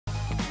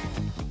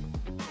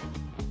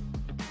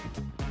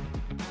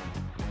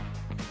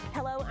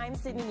I'm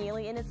Sydney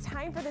Neely, and it's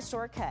time for The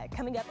Shortcut.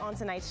 Coming up on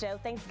tonight's show,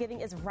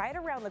 Thanksgiving is right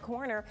around the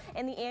corner,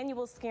 and the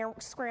annual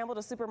scramble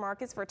to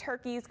supermarkets for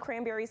turkeys,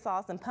 cranberry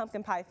sauce, and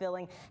pumpkin pie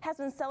filling has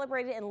been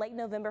celebrated in late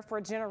November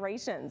for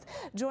generations.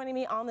 Joining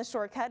me on The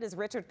Shortcut is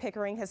Richard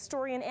Pickering,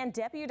 historian and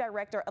deputy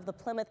director of the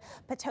Plymouth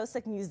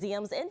Potomac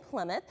Museums in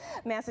Plymouth,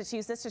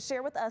 Massachusetts, to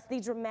share with us the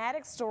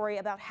dramatic story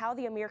about how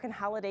the American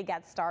holiday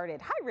got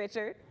started. Hi,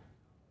 Richard.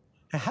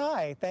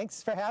 Hi,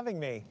 thanks for having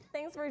me.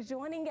 Thanks for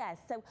joining us.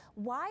 So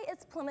why is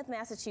Plymouth,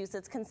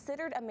 Massachusetts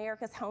considered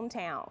America's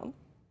hometown?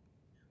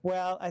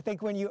 Well, I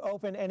think when you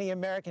open any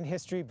American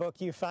history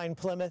book, you find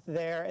Plymouth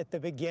there at the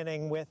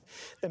beginning with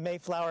the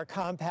Mayflower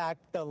Compact,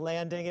 the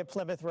landing at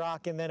Plymouth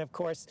Rock, and then, of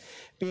course,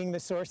 being the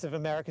source of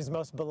America's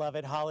most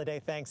beloved holiday,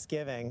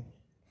 Thanksgiving.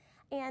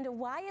 And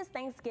why is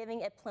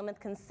Thanksgiving at Plymouth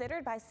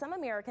considered by some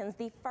Americans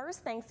the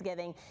first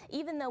Thanksgiving,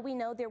 even though we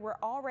know there were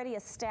already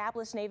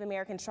established Native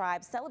American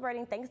tribes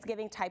celebrating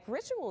Thanksgiving-type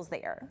rituals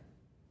there?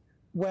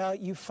 Well,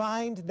 you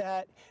find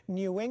that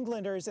New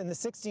Englanders in the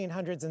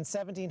 1600s and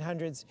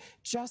 1700s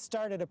just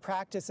started a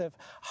practice of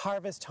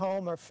harvest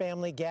home or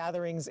family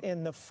gatherings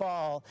in the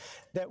fall,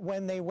 that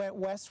when they went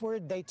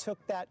westward, they took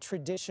that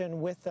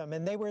tradition with them.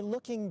 And they were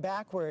looking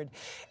backward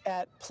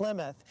at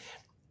Plymouth,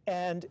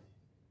 and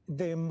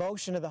the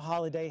emotion of the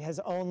holiday has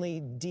only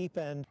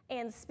deepened.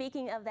 And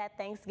speaking of that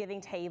Thanksgiving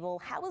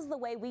table, how is the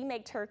way we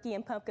make turkey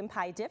and pumpkin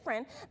pie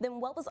different than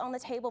what was on the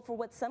table for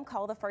what some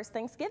call the first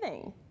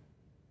Thanksgiving?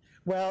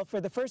 Well, for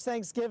the first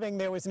Thanksgiving,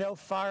 there was no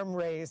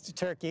farm-raised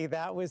turkey.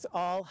 That was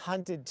all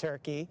hunted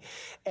turkey.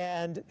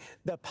 And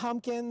the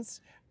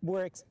pumpkins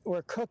were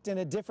cooked in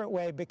a different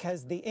way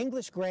because the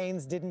English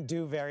grains didn't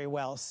do very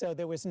well, so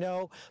there was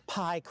no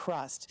pie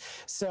crust.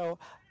 So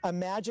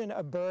imagine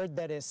a bird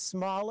that is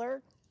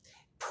smaller,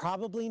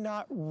 probably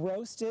not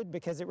roasted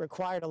because it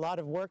required a lot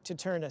of work to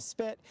turn a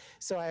spit.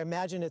 So I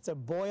imagine it's a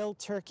boiled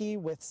turkey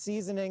with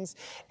seasonings,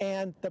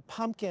 and the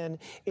pumpkin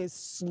is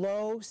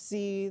slow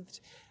seethed,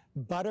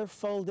 butter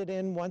folded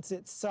in once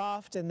it's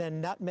soft, and then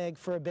nutmeg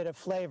for a bit of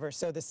flavor.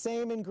 So the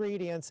same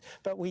ingredients,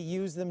 but we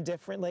use them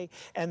differently,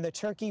 and the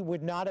turkey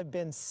would not have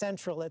been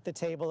central at the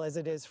table as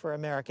it is for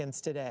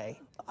Americans today.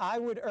 I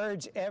would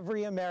urge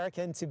every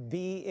American to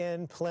be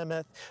in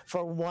Plymouth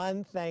for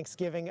one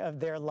Thanksgiving of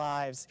their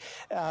lives.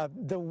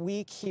 The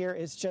week here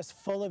is just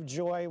full of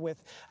joy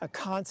with a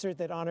concert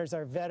that honors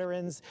our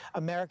veterans,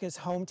 America's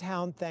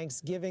hometown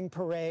Thanksgiving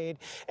parade,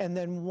 and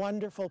then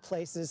wonderful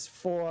places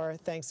for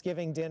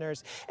Thanksgiving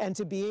dinners. And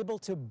to be able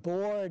to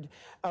board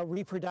a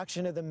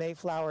reproduction of the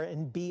Mayflower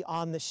and be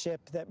on the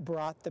ship that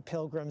brought the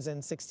Pilgrims in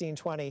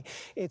 1620,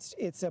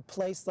 it's a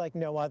place like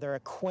no other, a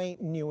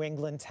quaint New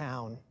England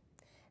town.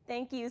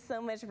 Thank you so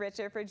much,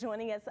 Richard, for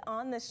joining us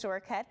on The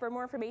Shortcut. For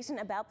more information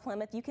about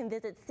Plymouth, you can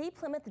visit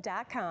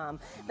cplymouth.com.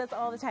 That's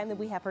all the time that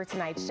we have for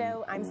tonight's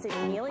show. I'm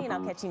Sydney Neely, and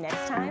I'll catch you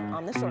next time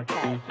on The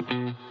Shortcut.